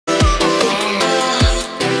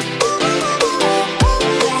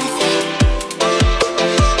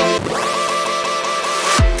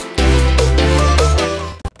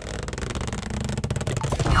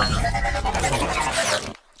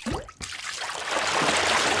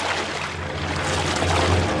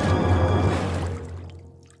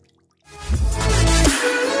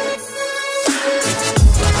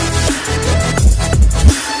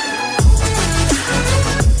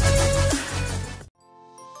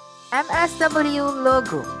MSW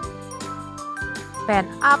logo. Pen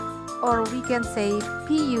up, or we can say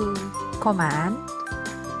PU command.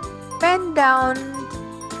 Pen down,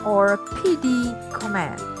 or PD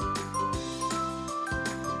command.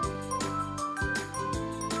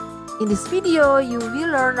 In this video, you will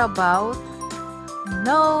learn about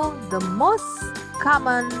the most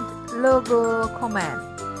common logo command,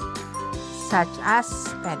 such as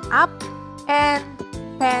pen up and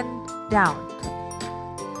pen down.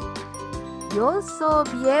 You also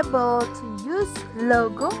be able to use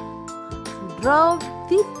logo to draw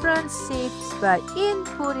different shapes by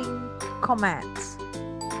inputting commands.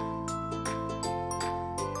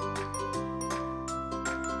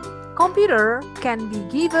 Computer can be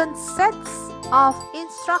given sets of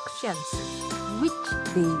instructions which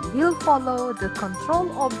they will follow the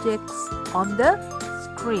control objects on the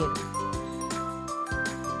screen.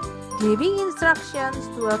 Giving instructions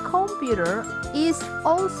to a computer is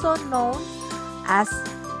also known as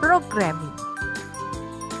programming.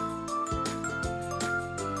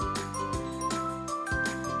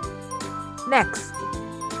 Next,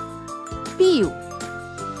 PU.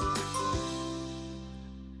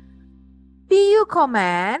 PU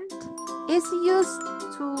command is used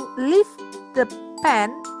to lift the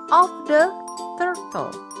pen of the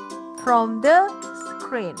turtle from the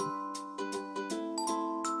screen.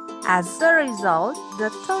 As a result, the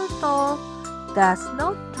turtle does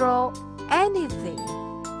not draw anything.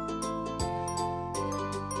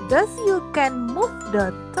 Thus, you can move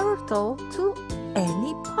the turtle to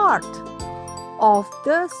any part of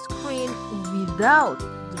the screen without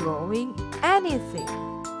drawing anything.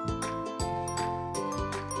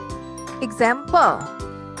 Example: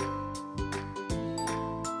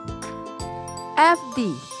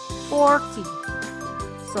 FD 40.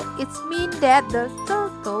 So it means that the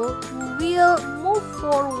turtle will move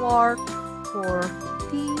forward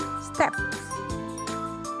 40 steps.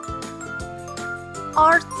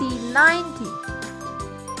 RT 90.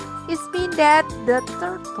 It means that the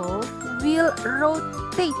turtle will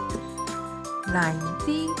rotate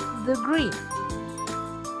 90 degrees.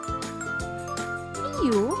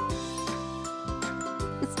 PU,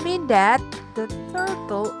 it means that the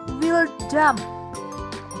turtle will jump.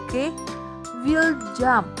 Okay, will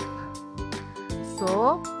jump.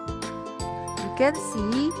 So you can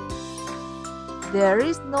see there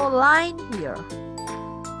is no line here.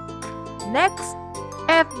 Next,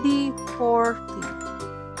 FD 40.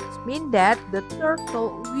 It means that the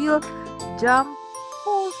turtle will jump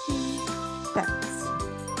 40 steps.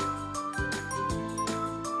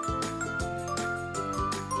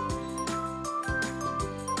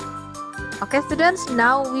 Okay, students,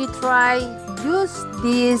 now we try use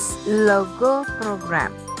this logo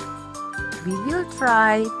program. We will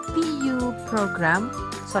try PU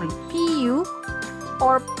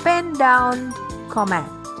or pen down command.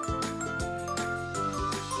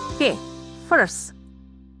 Okay, first,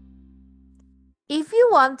 if you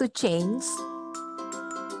want to change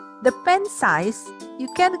the pen size, you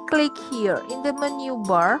can click here in the menu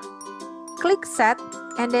bar, click set,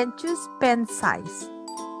 and then choose pen size.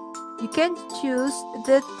 You can choose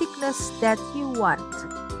the thickness that you want.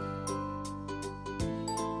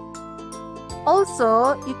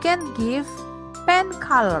 Also, you can give pen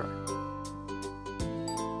color.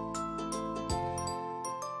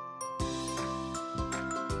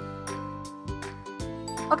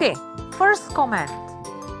 Okay, first command,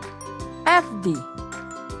 FD,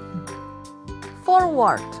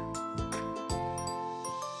 forward,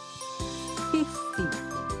 50.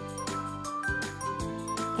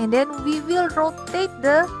 And then we will rotate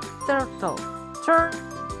the turtle, turn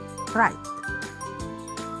right,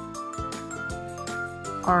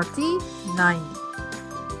 RT 90.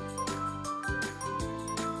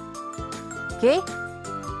 Okay,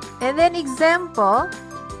 and then example,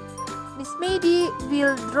 Miss Mady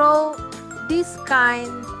will draw this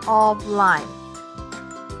kind of line.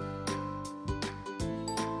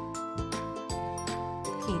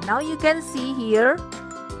 Okay, now you can see here,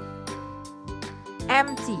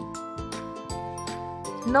 empty,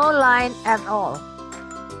 no line at all.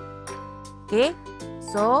 Okay,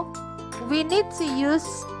 so we need to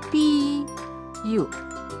use PU.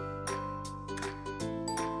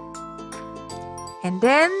 And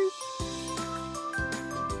then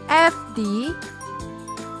FD,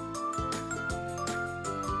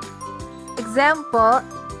 example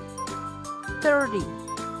 30.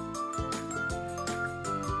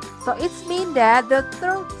 So it means that the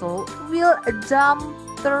turtle will jump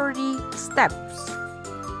 30 steps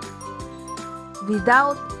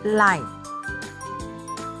without line.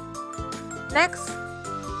 Next,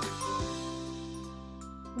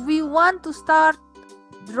 we want to start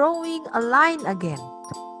drawing a line again.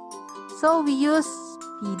 So we use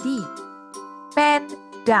PD, pen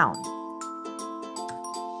down.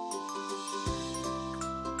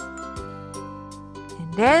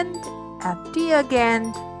 And then FD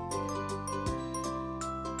again.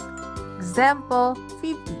 Example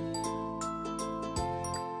 50.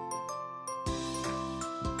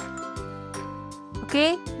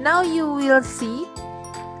 Okay, now you will see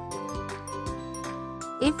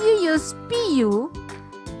if you use PU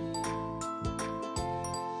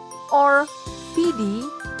or PD,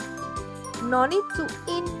 no need to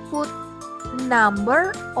input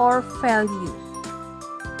number or value.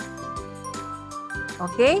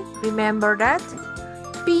 Okay, remember that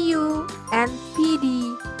PU and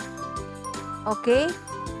PD. Okay,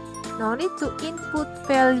 no need to input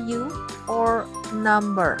value or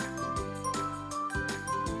number.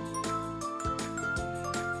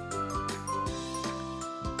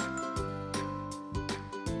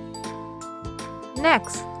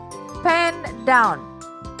 Next, pen down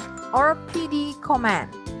or PD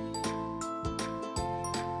command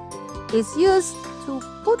is used to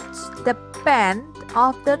put the pen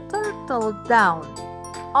of the turtle down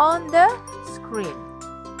on the screen.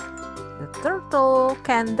 The turtle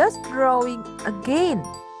can thus drawing again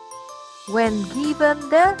when given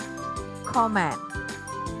the command.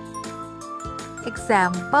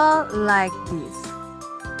 Example like this.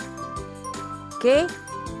 Okay.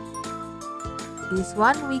 This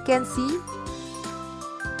one we can see,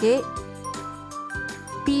 okay,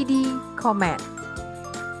 PD command.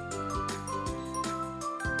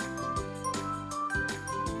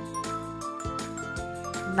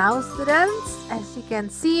 Now students, as you can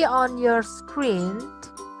see on your screen,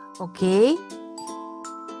 okay,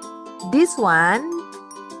 this one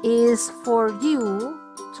is for you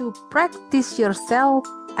to practice yourself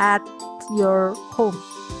at your home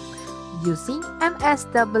using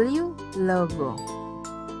MSW Logo.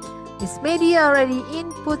 Miss Medi already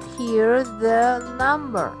input here the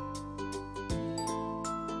number.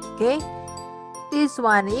 Okay, this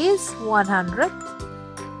one is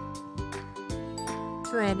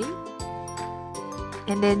 120,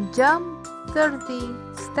 and then jump 30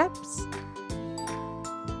 steps.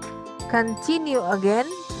 Continue again.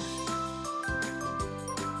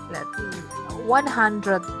 Let me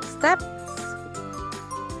 100 steps.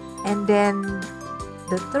 And then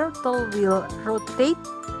the turtle will rotate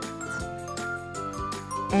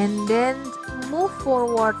and then move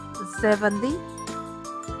forward 70.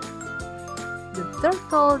 The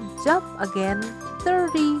turtle jump again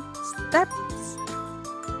 30 steps,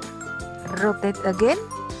 rotate again,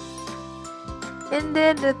 and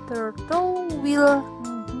then the turtle will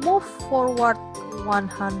move forward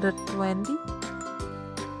 120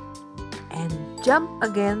 and jump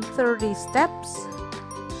again 30 steps.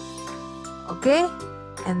 Okay,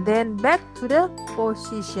 and then back to the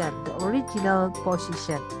position, the original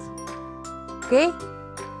position. Okay,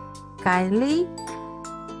 kindly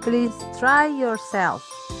please try yourself.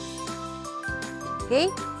 Okay.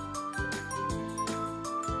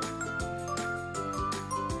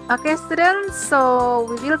 Okay students, so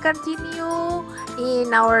we will continue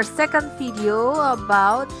in our second video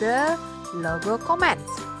about the logo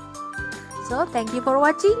commands. So thank you for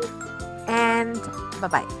watching and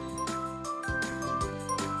bye-bye.